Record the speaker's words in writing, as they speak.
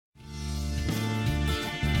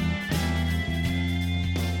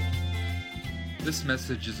This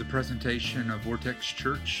message is a presentation of Vortex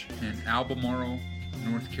Church in Albemarle,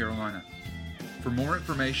 North Carolina. For more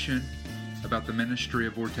information about the ministry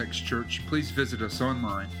of Vortex Church, please visit us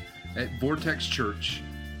online at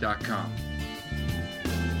vortexchurch.com.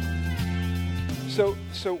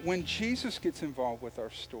 So when Jesus gets involved with our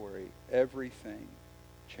story, everything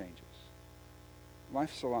changes.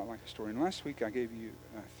 Life's a lot like a story. And last week I gave you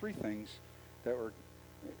three things that were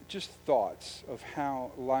just thoughts of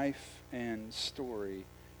how life and story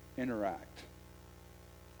interact.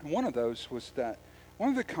 And one of those was that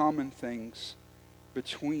one of the common things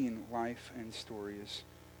between life and story is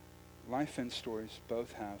life and stories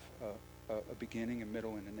both have a beginning, a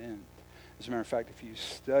middle, and an end. As a matter of fact, if you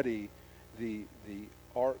study the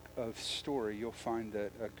arc of story, you'll find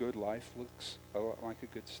that a good life looks a lot like a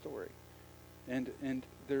good story. And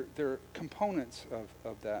there are components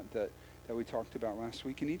of that we talked about last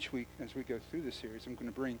week. And each week, as we go through the series, I'm going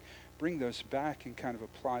to bring those back and kind of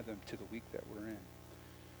apply them to the week that we're in.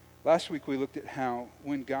 Last week, we looked at how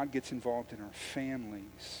when God gets involved in our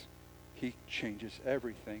families, he changes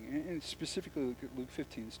everything. And specifically look at Luke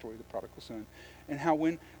 15, the story of the prodigal son, and how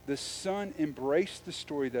when the son embraced the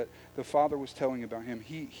story that the father was telling about him,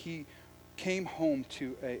 he came home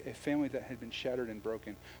to a family that had been shattered and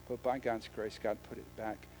broken, but by God's grace, God put it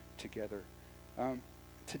back together.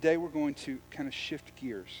 Today we're going to kind of shift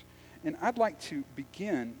gears. And I'd like to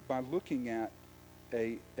begin by looking at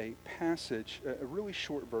a passage, a really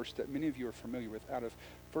short verse that many of you are familiar with out of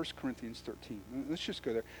 1 Corinthians 13. Let's just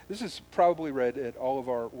go there. This is probably read at all of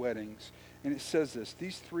our weddings. And it says this: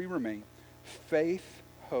 these three remain: faith,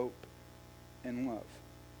 hope, and love.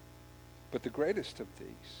 But the greatest of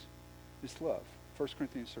these is love. 1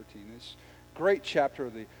 Corinthians 13. This great chapter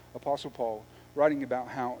of the Apostle Paul writing about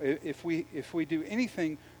how if we do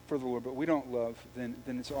anything for the Lord but we don't love, then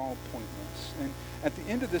it's all pointless. And at the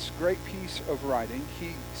end of this great piece of writing,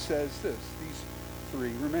 he says this: these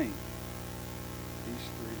three remain. These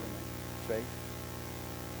three remain: faith,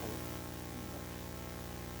 hope, and love.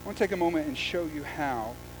 I want to take a moment and show you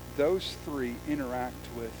how those three interact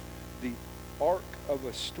with the arc of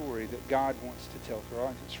a story that God wants to tell through our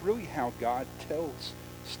lives. It's really how God tells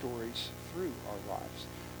stories through our lives.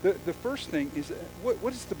 The first thing is, what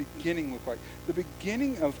does the beginning look like? The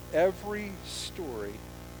beginning of every story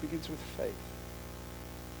begins with faith.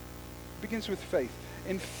 It begins with faith.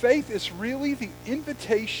 And faith is really the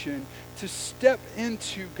invitation to step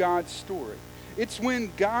into God's story. It's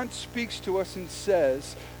when God speaks to us and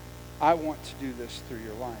says, I want to do this through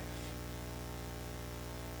your life.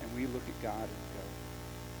 And we look at God and go,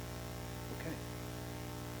 okay,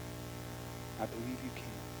 I believe you can.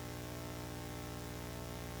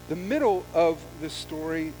 The middle of the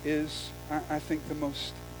story is, I think, the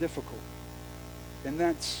most difficult, and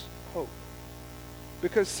that's hope.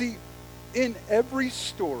 Because, see, in every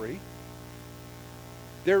story,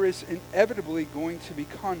 there is inevitably going to be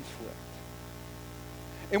conflict.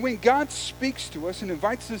 And when God speaks to us and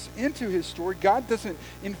invites us into his story, God doesn't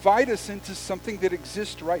invite us into something that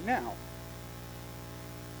exists right now.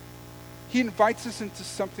 He invites us into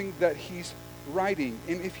something that he's writing.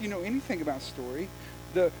 And if you know anything about story,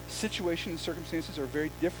 the situation and circumstances are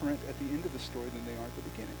very different at the end of the story than they are at the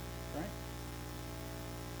beginning, right?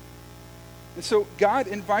 And so God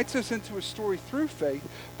invites us into a story through faith,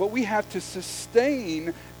 but we have to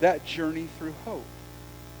sustain that journey through hope.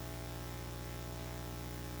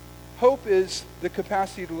 Hope is the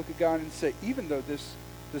capacity to look at God and say, even though this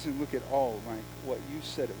doesn't look at all like what you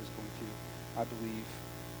said it was going to, I believe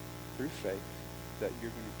through faith that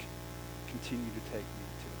you're going to continue to take me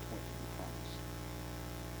to the point that you promised.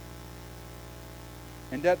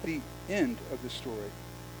 And at the end of the story,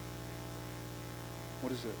 what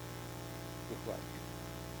does it look like?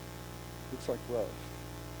 It looks like love.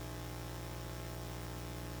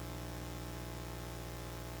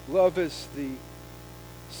 Love is the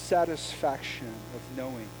satisfaction of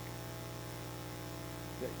knowing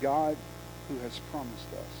that God, who has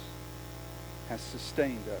promised us, has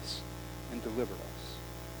sustained us and delivered us.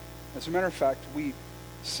 As a matter of fact, we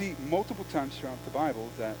see multiple times throughout the Bible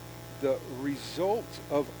that the result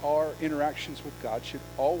of our interactions with God should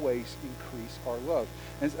always increase our love.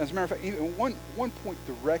 As a matter of fact, even one point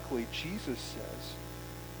directly, Jesus says,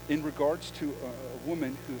 in regards to a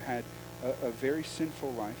woman who had a very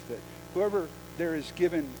sinful life, that whoever there is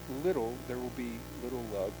given little, there will be little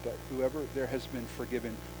love, but whoever there has been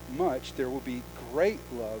forgiven much, there will be great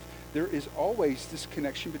love. There is always this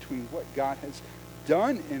connection between what God has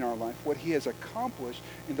done in our life, what he has accomplished,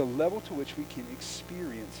 and the level to which we can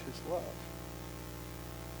experience his love.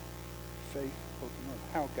 Faith, hope, and love.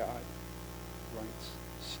 How God writes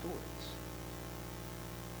stories.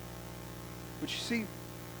 But you see,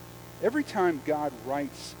 every time God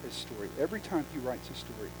writes a story, every time he writes a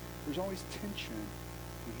story, there's always tension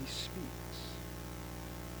when he speaks.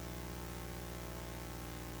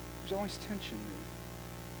 There's always tension there.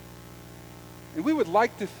 And we would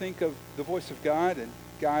like to think of the voice of God and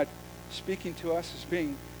God speaking to us as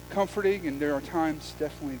being comforting, and there are times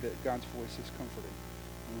definitely that God's voice is comforting.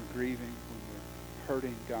 When we're grieving, when we're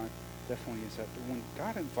hurting, God definitely is that. But when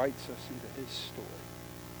God invites us into his story,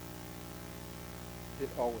 it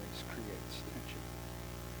always creates tension.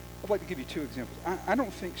 I'd like to give you two examples. I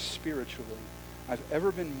don't think spiritually I've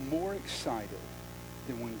ever been more excited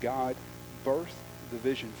than when God birthed the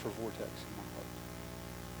vision for Vortex in my heart.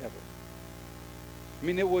 Ever. I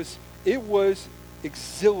mean, it was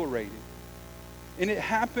exhilarating. And it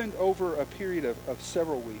happened over a period of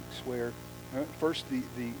several weeks where first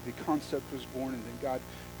the concept was born, and then God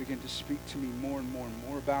began to speak to me more and more and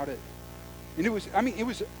more about it. And it was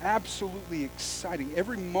absolutely exciting.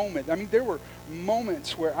 Every moment, there were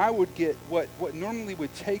moments where I would get what normally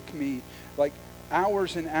would take me like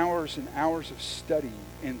hours and hours and hours of study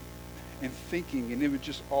and thinking, and it would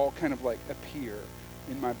just all kind of like appear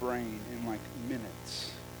in my brain in like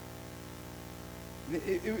minutes.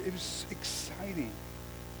 It was exciting.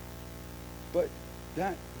 But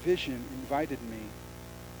that vision invited me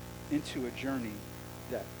into a journey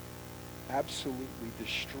that absolutely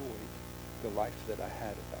destroyed the life that I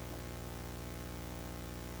had at that moment.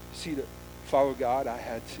 See, to follow God, I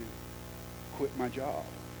had to quit my job.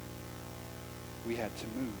 We had to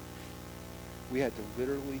move. We had to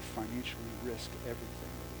literally financially risk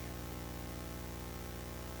everything that we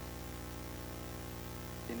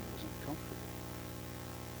had. And it was uncomfortable.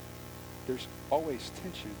 There's always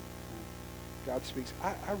tension when God speaks.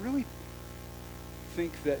 I really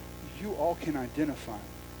think that you all can identify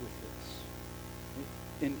with this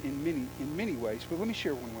in many ways. But let me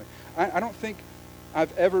share one way. I don't think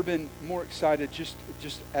I've ever been more excited just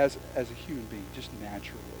as a human being, just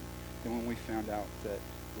naturally, than when we found out that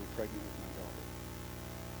we were pregnant with my daughter.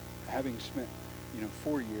 Having spent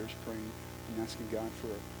 4 years praying and asking God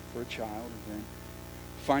for a child, and then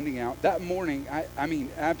finding out that morning, I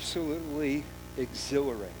mean, absolutely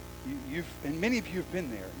exhilarating. And many of you have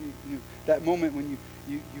been there. That moment when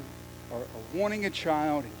you are wanting a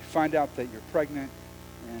child and you find out that you're pregnant,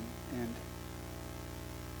 and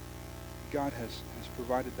God has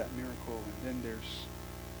provided that miracle, and then there's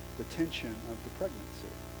the tension of the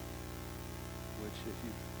pregnancy, which, if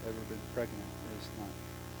you've ever been pregnant, is not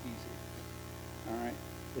easy. All right?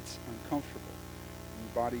 It's uncomfortable. And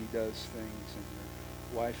your body does things, and your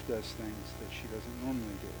wife does things that she doesn't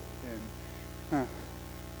normally do.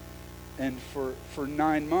 And for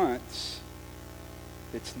 9 months,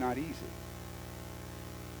 it's not easy.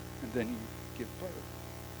 And then you give birth.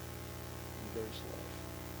 And there's love.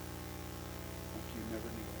 Like you never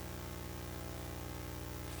knew it.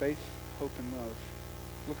 Faith, hope, and love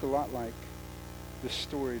look a lot like the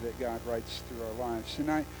story that God writes through our lives.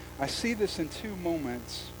 And I see this in two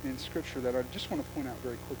moments in Scripture that I just want to point out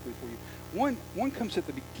very quickly for you. One comes at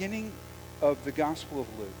the beginning of the Gospel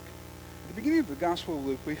of Luke. At the beginning of the Gospel of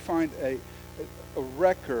Luke, we find a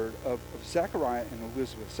record of Zechariah and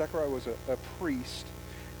Elizabeth. Zechariah was a priest,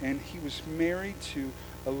 and he was married to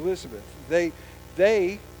Elizabeth.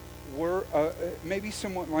 They were maybe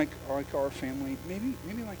somewhat like our family,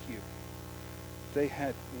 maybe like you. They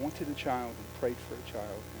had wanted a child and prayed for a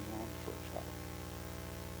child and longed for a child.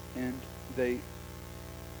 And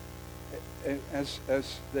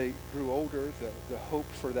as they grew older, the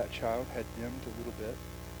hope for that child had dimmed a little bit.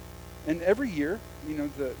 And every year,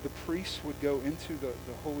 the priests would go into the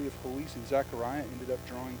Holy of Holies, and Zechariah ended up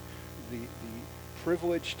drawing the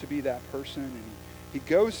privilege to be that person. And he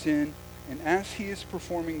goes in, and as he is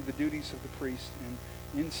performing the duties of the priest, and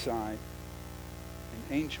inside, an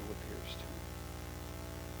angel appears to him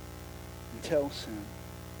and tells him,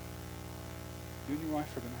 you and your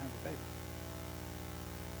wife are going to have a baby.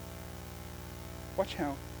 Watch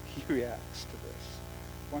how he reacts to this.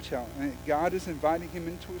 Watch how God is inviting him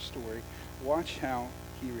into a story. Watch how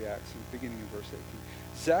he reacts in the beginning of verse 18.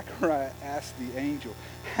 Zechariah asked the angel,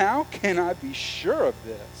 how can I be sure of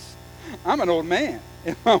this? I'm an old man,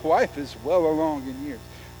 and my wife is well along in years.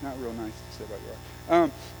 Not real nice to say about your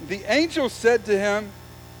wife. The angel said to him,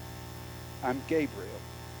 I'm Gabriel.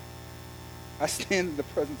 I stand in the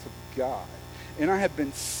presence of God, and I have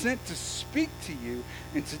been sent to speak to you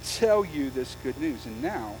and to tell you this good news. And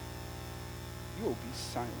now, you will be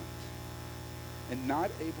silent and not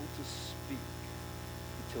able to speak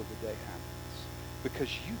until the day happens, because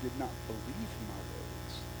you did not believe my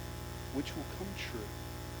words, which will come true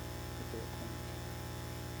at their appointed time.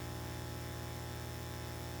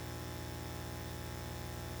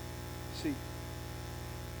 See,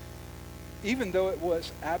 even though it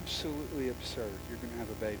was absolutely absurd, you're going to have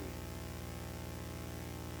a baby,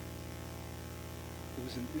 it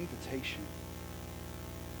was an invitation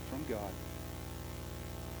from God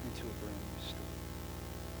into a brand new story.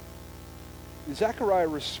 And Zechariah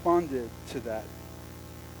responded to that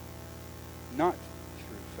not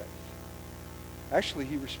through faith. Actually,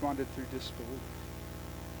 he responded through disbelief.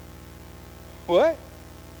 What?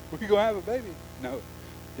 We're going to have a baby? No.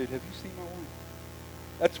 Dude, have you seen my wife?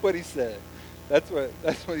 That's what he said. That's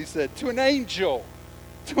what he said to an angel.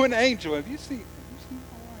 To an angel. Have you seen my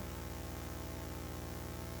wife?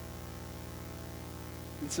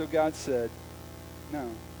 And so God said, no,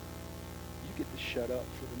 you get to shut up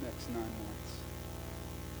for the next 9 months.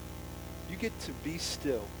 You get to be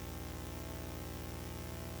still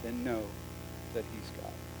and know that he's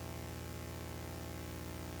God.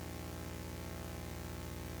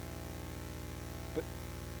 But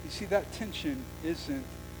you see, that tension isn't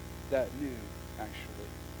that new, actually.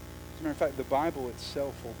 As a matter of fact, the Bible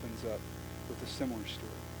itself opens up with a similar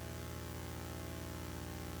story.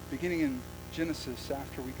 Beginning in Genesis,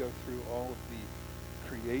 after we go through all of the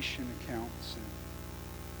creation accounts and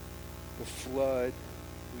the flood,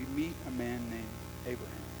 we meet a man named Abraham,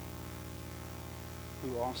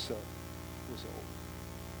 who also was old,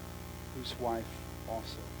 whose wife also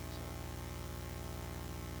was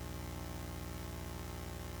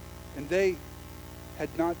old. And they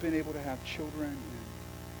had not been able to have children, and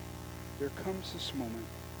there comes this moment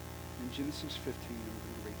in Genesis 15 that we're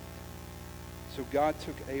going to read. So God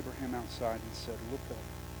took Abraham outside and said, look up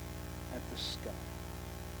at the sky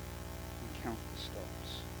and count the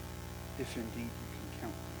stars, if indeed you can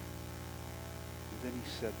count them. And then he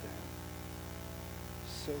said to him,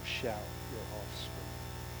 so shall your offspring.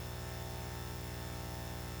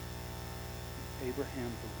 And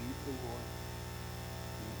Abraham believed the Lord,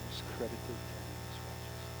 and it was credited to him as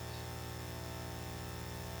righteousness.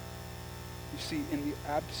 You see, in the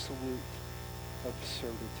absolute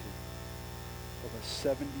absurdity of a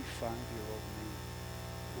 75-year-old man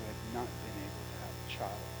who had not been able to have a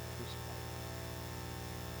child with his wife,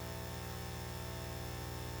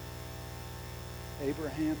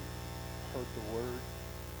 Abraham heard the word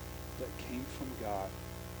that came from God,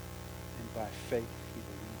 and by faith he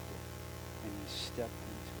believed it, and he stepped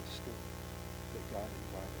into a story that God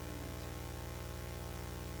invited him into.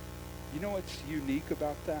 You know what's unique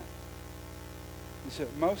about that? Is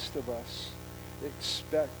that most of us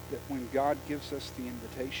expect that when God gives us the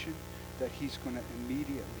invitation, that he's going to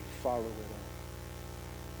immediately follow it up.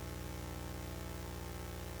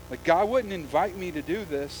 Like, God wouldn't invite me to do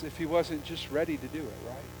this if he wasn't just ready to do it,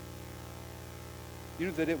 right? You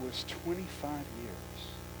know that it was 25 years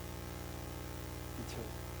until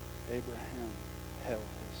Abraham held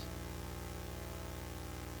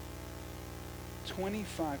his.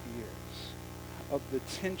 25 years of the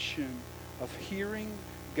tension of hearing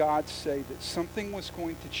God say that something was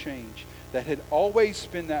going to change, that had always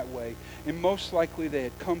been that way, and most likely they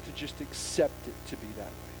had come to just accept it to be that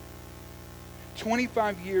way.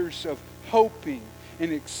 25 years of hoping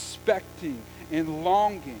and expecting and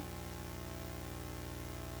longing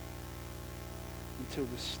until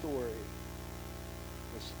the story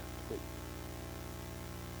was complete.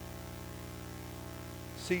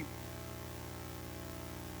 See,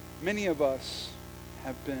 many of us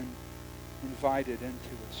have been invited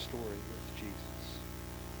into a story with Jesus.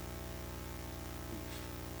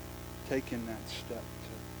 We've taken that step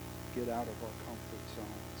to get out of our comfort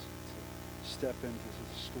zones and to step into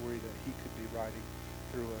the story that he could be writing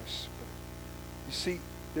through us. But you see,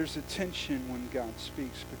 there's a tension when God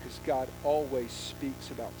speaks, because God always speaks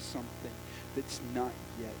about something that's not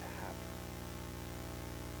yet happened.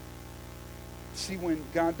 See, when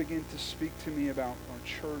God began to speak to me about our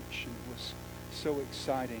church, and it was so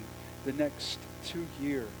exciting, the next 2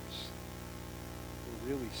 years were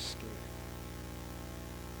really scary.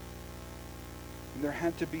 And there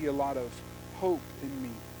had to be a lot of hope in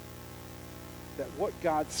me that what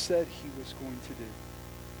God said he was going to do,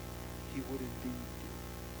 he would indeed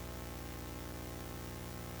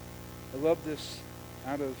do. I love this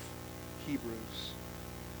out of Hebrews,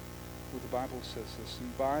 where the Bible says this,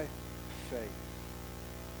 and by faith,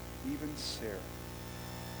 even Sarah,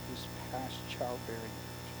 who's past childbearing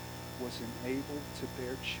age, was enabled to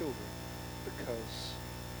bear children because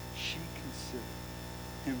she considered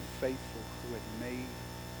him faithful who had made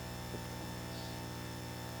the promise.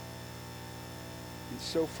 And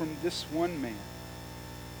so from this one man,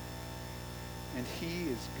 and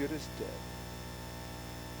he as good as dead,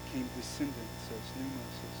 came descendants as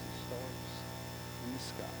numerous as the stars in the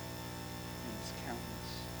sky, and his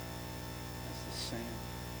countenance as the sand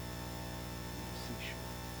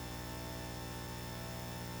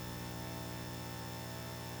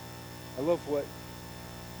I love what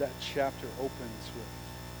that chapter opens with.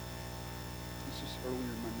 This is earlier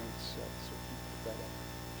in my notes, so you can put that up.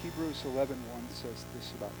 Hebrews 11:1 says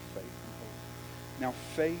this about faith and hope. Now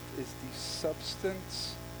faith is the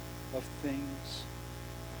substance of things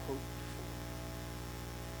hoped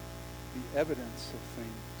for, the evidence of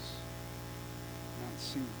things not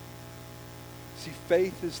seen. See,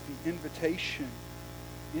 faith is the invitation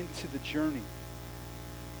into the journey.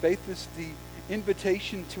 Faith is the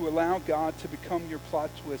invitation to allow God to become your plot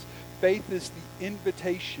twist. Faith is the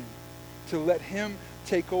invitation to let him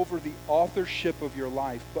take over the authorship of your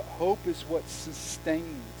life. But hope is what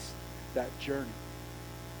sustains that journey.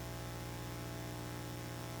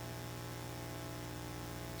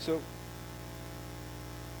 So,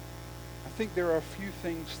 I think there are a few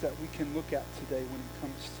things that we can look at today when it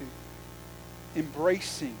comes to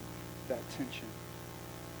embracing that tension.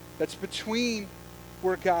 That's between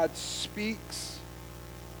where God speaks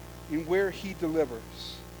and where he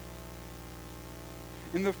delivers.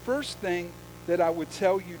 And the first thing that I would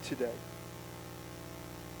tell you today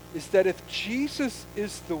is that if Jesus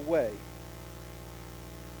is the way,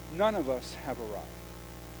 none of us have arrived.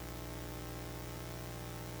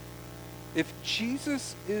 If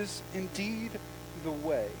Jesus is indeed the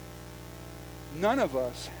way, none of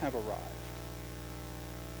us have arrived.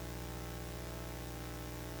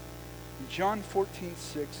 In John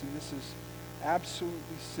 14:6, and this is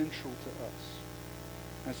absolutely central to us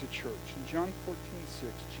as a church. In John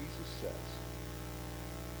 14:6, Jesus says,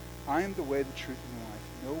 I am the way, the truth, and the life.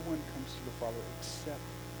 No one comes to the Father except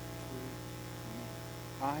through me.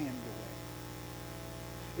 I am the way.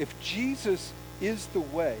 If Jesus is the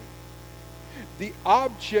way, the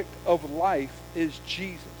object of life is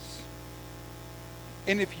Jesus.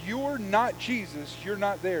 And if you're not Jesus, you're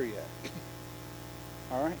not there yet.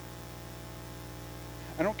 All right?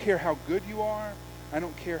 I don't care how good you are. I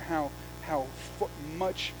don't care how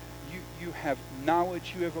much you have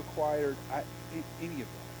knowledge you have acquired. Any of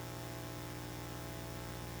that.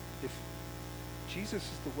 If Jesus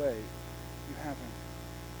is the way, you haven't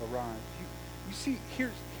arrived. You see,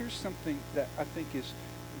 here's something that I think is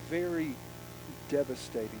very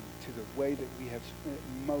devastating to the way that we have,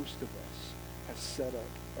 most of us have set up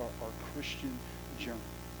our Christian journey.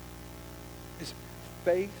 Is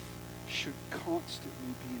faith should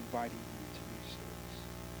constantly be inviting you to new stories.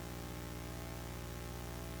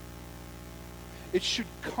 It should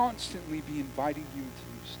constantly be inviting you into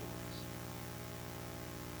new stories.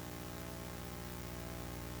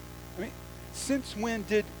 I mean, since when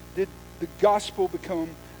did the gospel become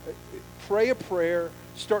pray a prayer,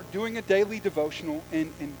 start doing a daily devotional,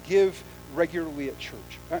 and give regularly at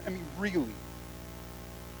church? I mean, really.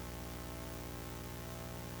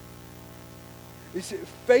 Is it,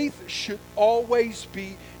 faith should always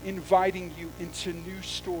be inviting you into new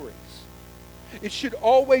stories. It should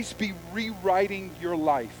always be rewriting your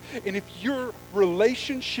life. And if your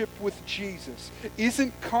relationship with Jesus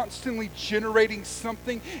isn't constantly generating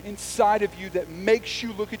something inside of you that makes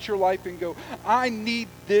you look at your life and go, I need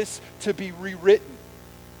this to be rewritten,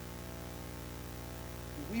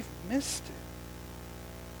 we've missed it.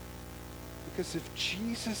 Because if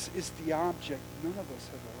Jesus is the object, none of us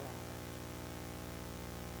have arrived.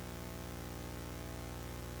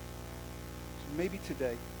 So maybe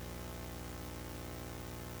today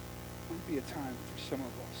might be a time for some of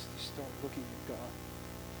us to start looking at God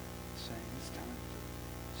and saying, it's time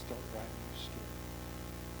to start writing your story.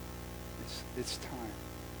 It's time.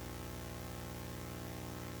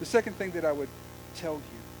 The second thing that I would tell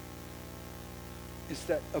you is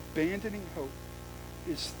that abandoning hope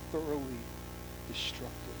is thoroughly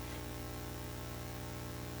destructive.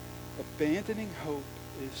 Abandoning hope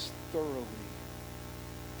is thoroughly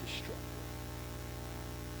destructive.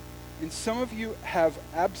 And some of you have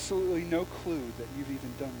absolutely no clue that you've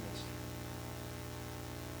even done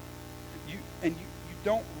this. You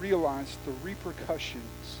don't realize the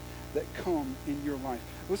repercussions that come in your life.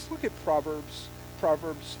 Let's look at Proverbs.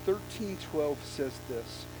 Proverbs 13:12 says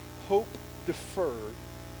this: hope deferred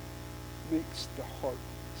makes the heart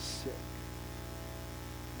sick,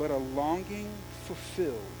 but a longing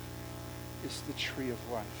fulfilled is the tree of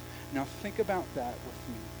life. Now think about that with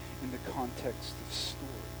me in the context of story.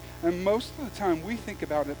 And most of the time we think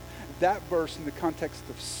about it, that verse in the context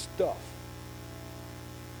of stuff.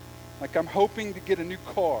 Like, I'm hoping to get a new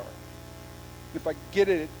car. If I get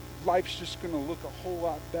it, life's just going to look a whole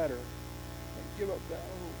lot better. I give up that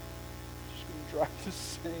hope. I'm just going to drive the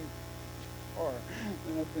same car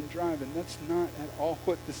that I've been driving. That's not at all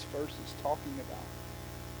what this verse is talking about.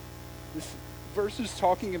 verses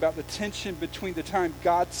talking about the tension between the time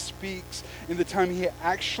God speaks and the time he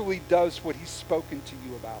actually does what he's spoken to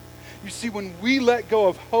you about. You see, when we let go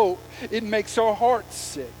of hope, it makes our hearts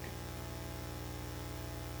sick.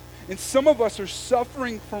 And some of us are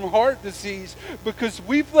suffering from heart disease because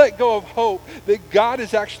we've let go of hope that God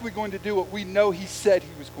is actually going to do what we know he said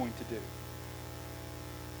he was going to do.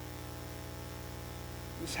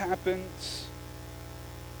 This happens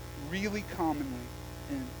really commonly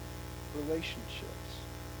in relationships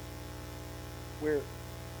where,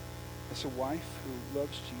 as a wife who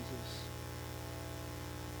loves Jesus,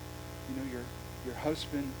 your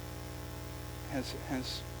husband has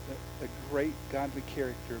a great godly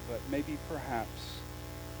character, but maybe perhaps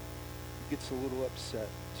gets a little upset,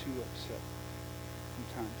 too upset from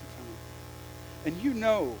time to time. And you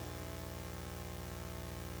know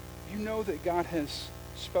that God has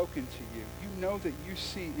spoken to you. You know that you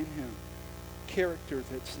see in him character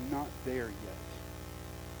that's not there yet.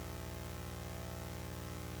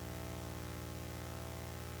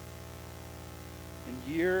 And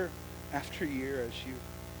year after year, as you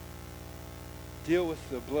deal with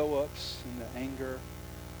the blow-ups and the anger,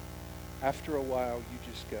 after a while you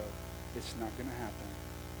just go, it's not going to happen.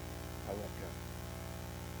 I let go.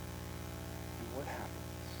 And what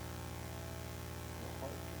happens? Your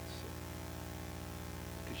heart gets sick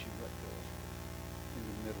because you let go of it in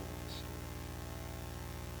the middle of the story.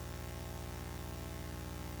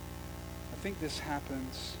 I think this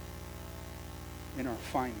happens in our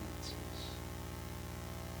finances,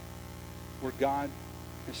 where God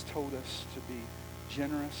has told us to be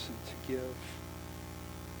generous and to give.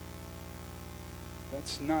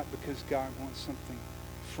 That's not because God wants something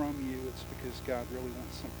from you. It's because God really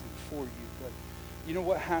wants something for you. But you know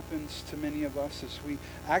what happens to many of us is we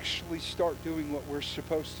actually start doing what we're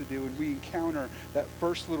supposed to do, and we encounter that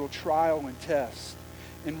first little trial and test.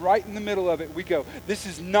 And right in the middle of it, we go, this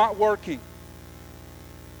is not working.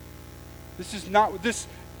 This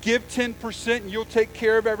give 10% and you'll take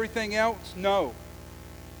care of everything else. No.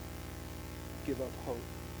 Give up hope.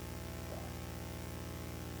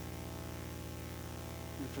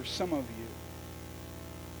 And for some of you,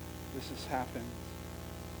 this has happened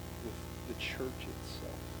with the church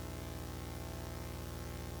itself,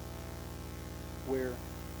 where you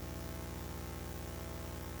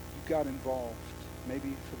got involved,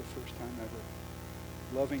 maybe for the first time ever,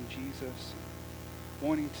 loving Jesus,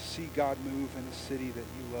 wanting to see God move in a city that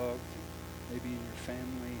you loved, maybe in your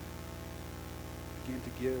family, begin to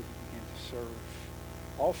give, begin to serve,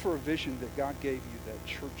 all for a vision that God gave you that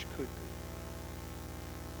church could be.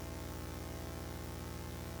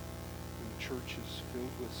 And the church is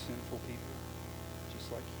filled with sinful people,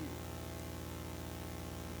 just like you.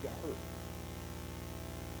 You got hurt.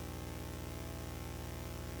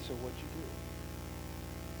 So what'd you do?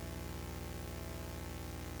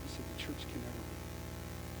 You said the church can never be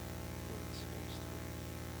what it's supposed to be.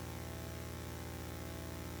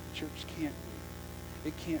 The church can't be.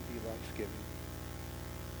 It can't be life-giving.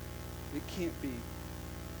 It can't be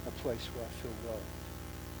a place where I feel loved.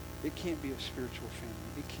 It can't be a spiritual family.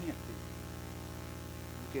 It can't be.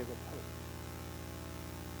 You gave up hope.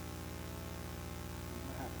 And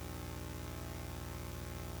what happened?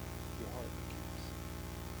 Your heart became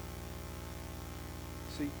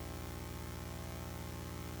sick. See,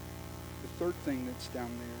 the third thing that's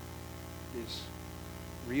down there is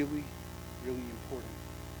really, really important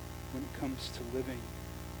when it comes to living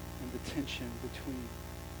in the tension between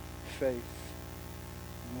faith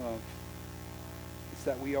and love. It's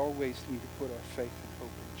that we always need to put our faith and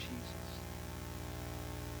hope in Jesus.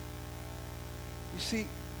 You see,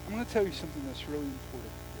 I'm going to tell you something that's really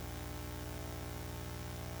important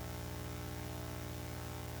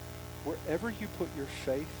here. Wherever you put your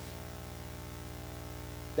faith,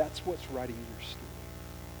 that's what's writing your story.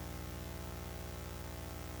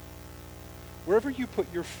 Wherever you put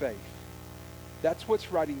your faith, that's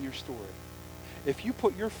what's writing your story. If you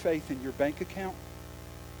put your faith in your bank account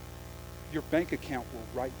will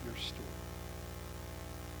write your story.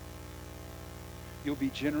 You'll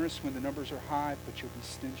be generous when the numbers are high, but you'll be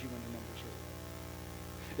stingy when the numbers are low.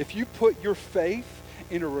 If you put your faith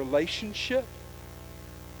in a relationship,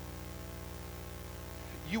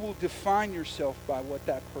 you will define yourself by what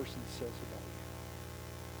that person says about you.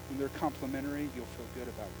 When they're complimentary, you'll feel good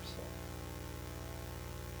about yourself.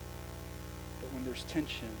 But when there's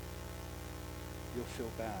tension, you'll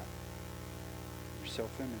feel bad. Your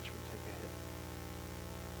self-image will take a hit.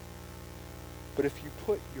 But if you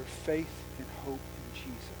put your faith and hope in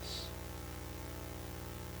Jesus,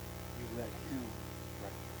 you let him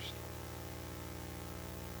write your story.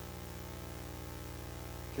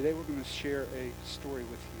 Today we're going to share a story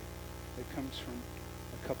with you that comes from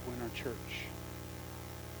a couple in our church.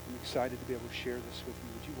 I'm excited to be able to share this with you.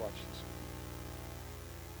 Would you watch this?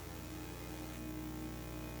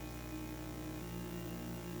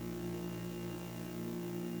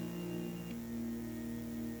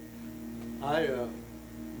 I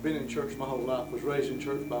been in church my whole life. Was raised in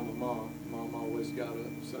church by my mom. Mom always got up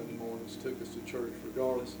Sunday mornings, took us to church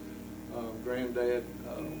regardless. Granddad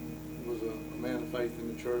was a man of faith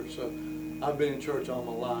in the church. So I've been in church all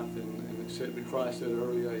my life and accepted Christ at an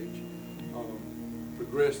early age.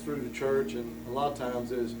 Progressed through the church, and a lot of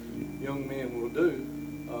times, as young men will do,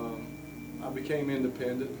 I became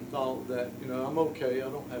independent and thought that, I'm okay. I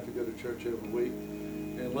don't have to go to church every week.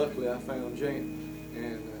 And luckily I found Jan.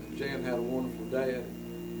 And Jan had a wonderful dad.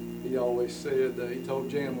 He always said, he told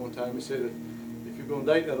Jan one time, he said, if you're going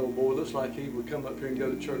to date that old boy, it looks like he would come up here and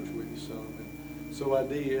go to church with you, son. And so I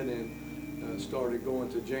did, and started going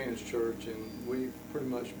to Jan's church, and we've pretty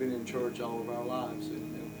much been in church all of our lives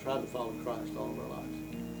and tried to follow Christ all of our lives.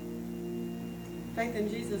 Faith in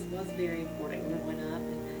Jesus was very important growing up.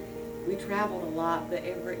 We traveled a lot, but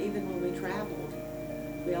even when we traveled,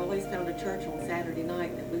 we always found a church on Saturday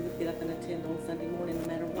night that we would get up and attend on Sunday morning, no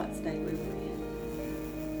matter what state we were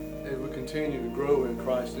in. As we continue to grow in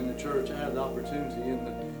Christ in the church, I had the opportunity in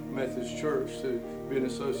the Methodist Church to be an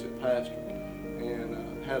associate pastor, and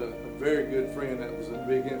had a very good friend that was a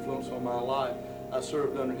big influence on my life. I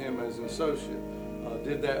served under him as an associate.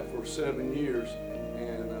 Did that for 7 years,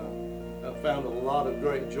 and I found a lot of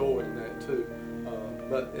great joy in that too.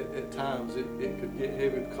 But at times it could get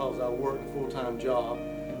heavy because I worked a full-time job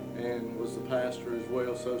and was the pastor as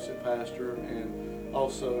well, associate pastor, and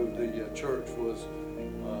also the church was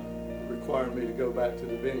requiring me to go back to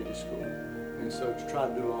divinity school. And so to try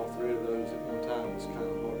to do all three of those at one time was kind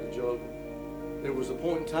of hard to juggle. There was a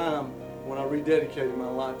point in time when I rededicated my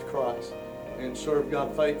life to Christ and served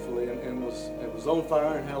God faithfully, and was on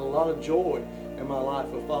fire and had a lot of joy in my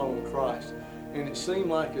life of following Christ. And it seemed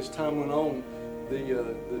like as time went on,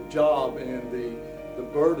 the job and the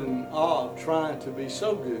burden of trying to be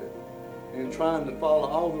so good and trying to follow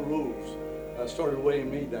all the rules started weighing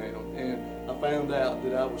me down. And I found out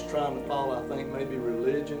that I was trying to follow, I think, maybe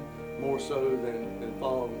religion more so than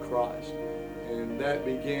following Christ. And that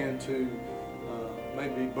began to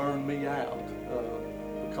maybe burn me out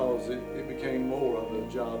because it became more of a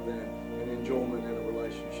job than an enjoyment in a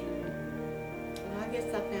relationship. Well, I guess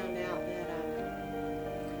I found out that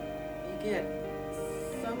you get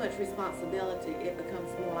so much responsibility, it becomes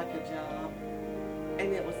more like a job,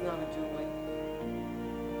 and it was not a joy.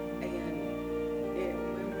 And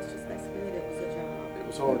it's just basically that it was a job. It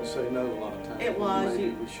was hard to say no a lot of times. It was.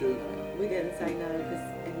 Maybe we should have. We didn't say no,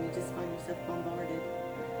 and you just find yourself bombarded,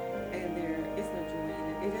 and there is no joy in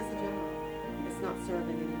it. It is a job. It's not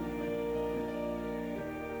serving anyone.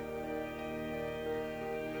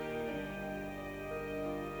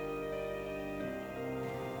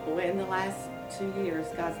 Well, in the last 2 years,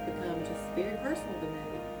 God's become just very personal to me.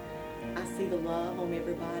 I see the love on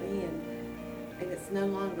everybody, and it's no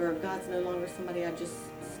longer, God's no longer somebody I just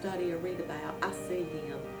study or read about. I see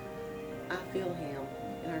Him. I feel Him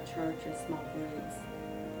in our church and small groups.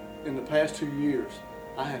 In the past 2 years,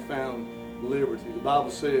 I have found liberty. The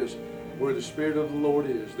Bible says, where the Spirit of the Lord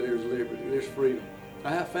is, there's liberty, there's freedom.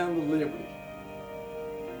 I have found the liberty.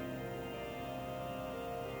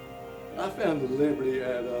 I found the liberty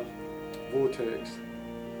at Vortex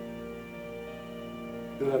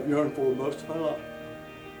that I've yearned for most of my life.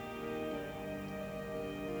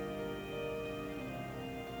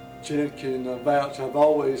 Jen can vouch.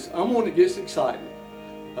 I'm one that gets excited.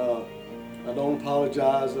 I don't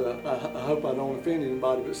apologize. I hope I don't offend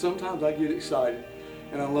anybody, but sometimes I get excited,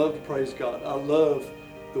 and I love to praise God. I love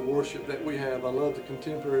the worship that we have. I love the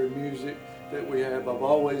contemporary music that we have. I've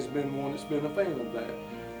always been one that's been a fan of that,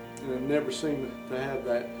 and I've never seemed to have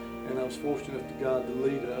that. And I was fortunate enough to God to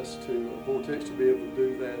lead us to Vortex to be able to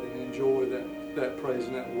do that and enjoy that praise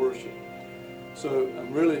and that worship. So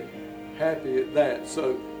I'm really happy at that.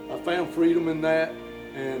 So I found freedom in that,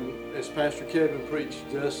 and as Pastor Kevin preached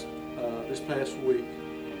just this past week,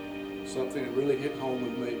 something that really hit home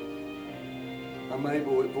with me. I'm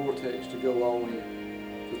able at Vortex to go all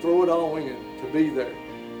in, to throw it all in, to be there,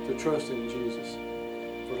 to trust in Jesus.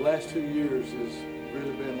 For the last 2 years has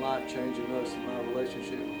really been life-changing us, and my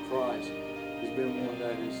relationship with Christ has been one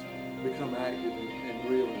that has become active and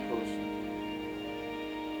real and personal.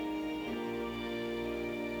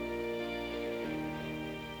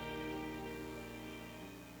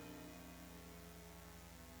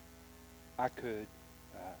 I could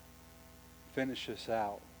finish this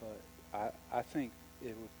out, but I think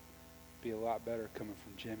it would be a lot better coming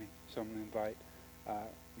from Jimmy. So I'm going to invite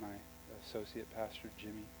my Associate Pastor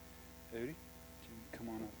Jimmy Udi. Jimmy, come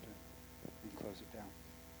on up and close it down.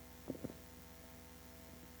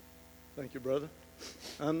 Thank you, brother.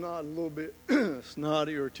 I'm not a little bit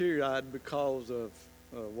snotty or teary-eyed because of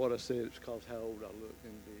what I said. It's because how old I look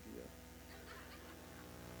in the video.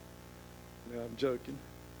 No, I'm joking.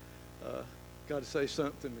 Got to say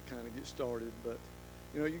something to kind of get started. But,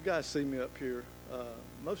 you guys see me up here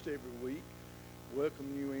most every week,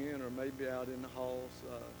 welcome you in, or maybe out in the halls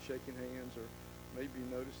shaking hands, or maybe you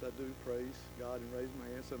notice I do praise God and raise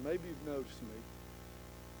my hand. So maybe you've noticed me,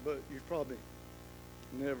 but you've probably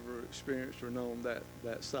never experienced or known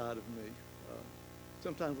that side of me.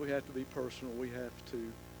 Sometimes we have to be personal. We have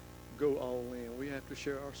to go all in. We have to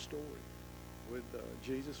share our story with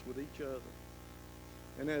Jesus, with each other.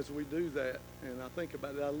 And as we do that, and I think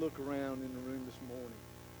about it, I look around in the room this morning,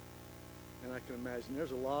 and I can imagine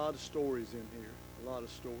there's a lot of stories in here, a lot of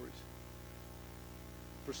stories.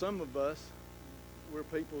 For some of us, we're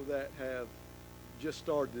people that have just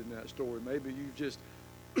started in that story. Maybe you've just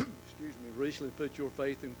recently put your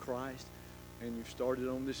faith in Christ, and you've started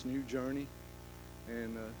on this new journey,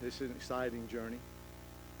 and it's an exciting journey.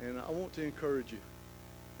 And I want to encourage you,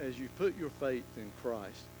 as you put your faith in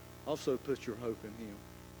Christ, also put your hope in Him.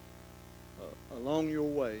 Along your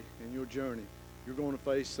way, in your journey, you're going to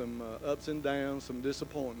face some ups and downs, some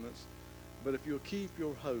disappointments, but if you'll keep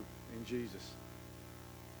your hope in Jesus,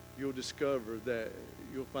 you'll discover that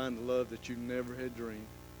you'll find the love that you never had dreamed.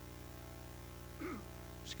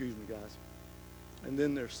 Excuse me, guys. And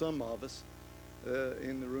then there's some of us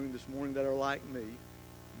in the room this morning that are like me,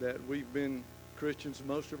 that we've been Christians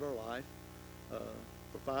most of our life,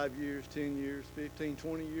 for 5 years, 10 years, 15,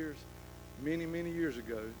 20 years. Many, many years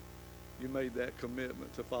ago, you made that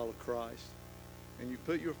commitment to follow Christ. And you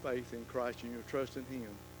put your faith in Christ and your trust in Him,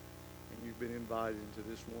 and you've been invited into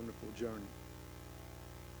this wonderful journey.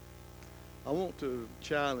 I want to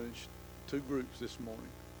challenge two groups this morning.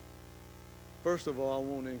 First of all, I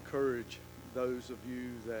want to encourage those of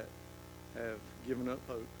you that have given up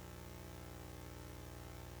hope.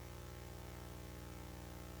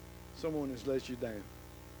 Someone has let you down.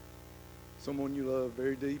 Someone you love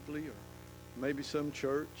very deeply, or maybe some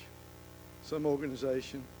church, some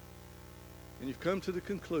organization, and you've come to the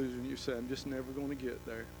conclusion, you say, I'm just never going to get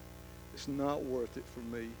there. It's not worth it for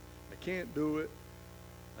me. I can't do it.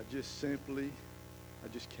 I just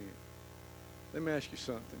can't. Let me ask you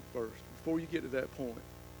something first. Before you get to that point,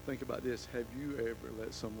 think about this. Have you ever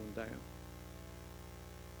let someone down?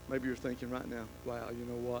 Maybe you're thinking right now, wow, you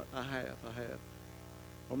know what? I have.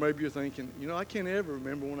 Or maybe you're thinking, I can't ever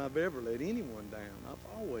remember when I've ever let anyone down.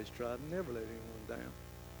 I've always tried to never let anyone down.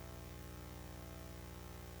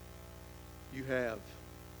 You have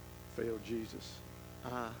failed Jesus.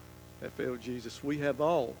 I have failed Jesus. We have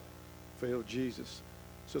all failed Jesus.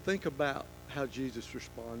 So think about how Jesus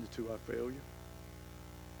responded to our failure.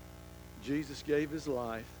 Jesus gave His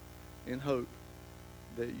life in hope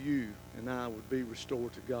that you and I would be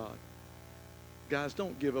restored to God. Guys,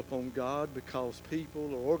 don't give up on God because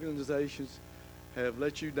people or organizations have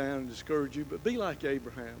let you down and discouraged you, but be like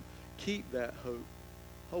Abraham. Keep that hope.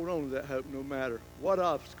 Hold on to that hope no matter what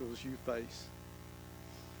obstacles you face.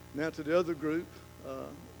 Now to the other group,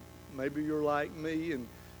 maybe you're like me and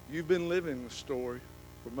you've been living the story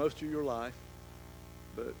for most of your life,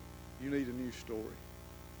 but you need a new story.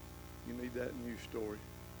 You need that new story.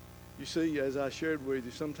 You see, as I shared with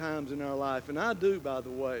you, sometimes in our life, and I do, by the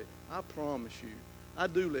way, I promise you, I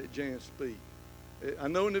do let Jan speak. I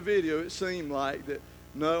know in the video it seemed like that,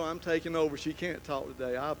 no, I'm taking over. She can't talk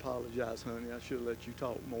today. I apologize, honey. I should have let you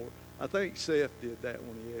talk more. I think Seth did that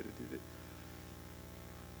when he edited it.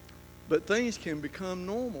 But things can become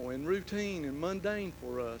normal and routine and mundane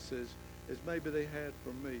for us as maybe they had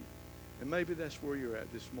for me. And maybe that's where you're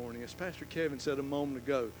at this morning. As Pastor Kevin said a moment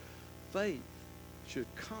ago, faith should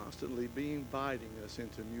constantly be inviting us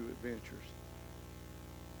into new adventures.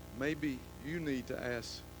 Maybe you need to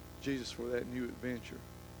ask Jesus for that new adventure.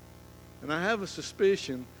 And I have a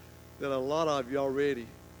suspicion that a lot of you already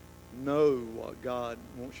know what God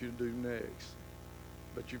wants you to do next.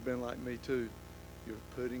 But you've been like me too. You're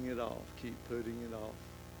putting it off. Keep putting it off.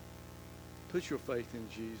 Put your faith in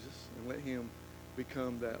Jesus and let Him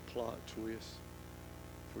become that plot twist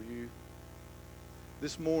for you.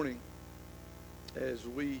 This morning, as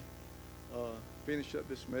we finish up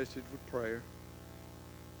this message with prayer,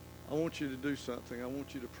 I want you to do something. I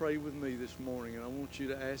want you to pray with me this morning, and I want you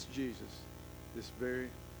to ask Jesus this very,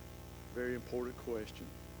 very important question.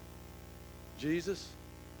 Jesus,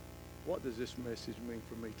 what does this message mean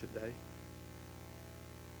for me today?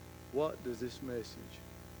 What does this message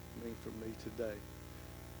mean for me today?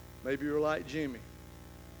 Maybe you're like Jimmy.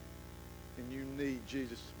 and you need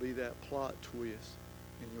Jesus to be that plot twist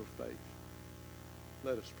in your faith.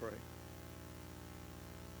 Let us pray.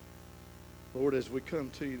 Lord, as we come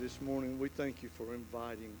to you this morning, we thank you for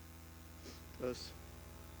inviting us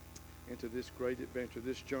into this great adventure,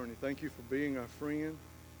 this journey. Thank you for being our friend.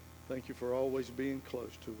 Thank you for always being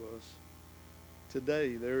close to us.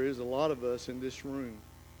 Today, there is a lot of us in this room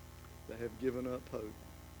that have given up hope.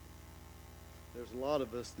 There's a lot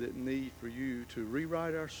of us that need for you to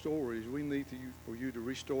rewrite our stories. We need for you to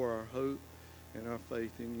restore our hope and our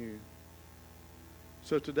faith in you.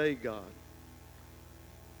 So today, God,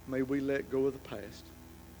 may we let go of the past,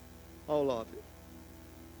 all of it.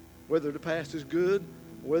 Whether the past is good,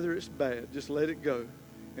 whether it's bad, just let it go.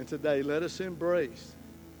 And today, let us embrace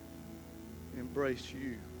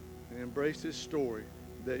you and embrace this story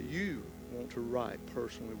that you want to write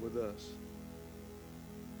personally with us.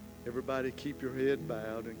 Everybody keep your head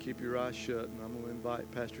bowed and keep your eyes shut, and I'm going to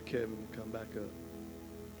invite Pastor Kevin to come back up.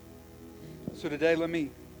 So today, let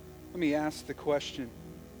me ask the question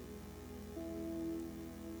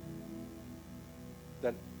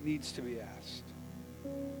that needs to be asked.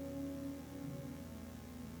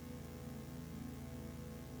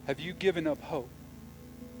 Have you given up hope?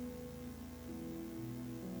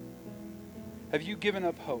 Have you given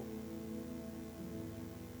up hope?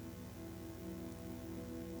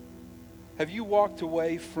 Have you walked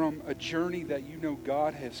away from a journey that you know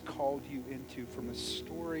God has called you into, from a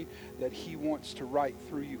story that He wants to write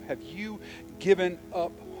through you? Have you given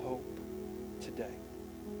up hope today?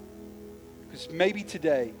 Because maybe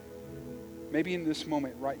today, maybe in this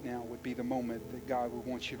moment right now would be the moment that God would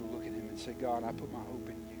want you to look at Him and say, God, I put my hope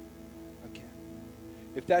in you again.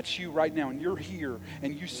 If that's you right now and you're here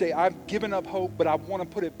and you say, I've given up hope, but I want to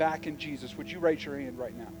put it back in Jesus, would you raise your hand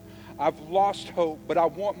right now? I've lost hope, but I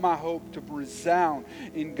want my hope to resound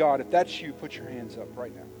in God. If that's you, put your hands up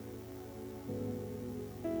right now.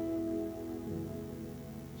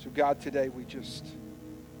 So God, today we just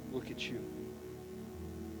look at you.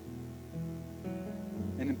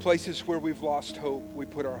 And in places where we've lost hope, we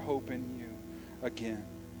put our hope in you again.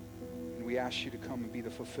 And we ask you to come and be the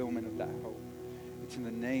fulfillment of that hope. It's in the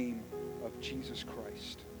name of Jesus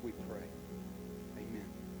Christ we pray.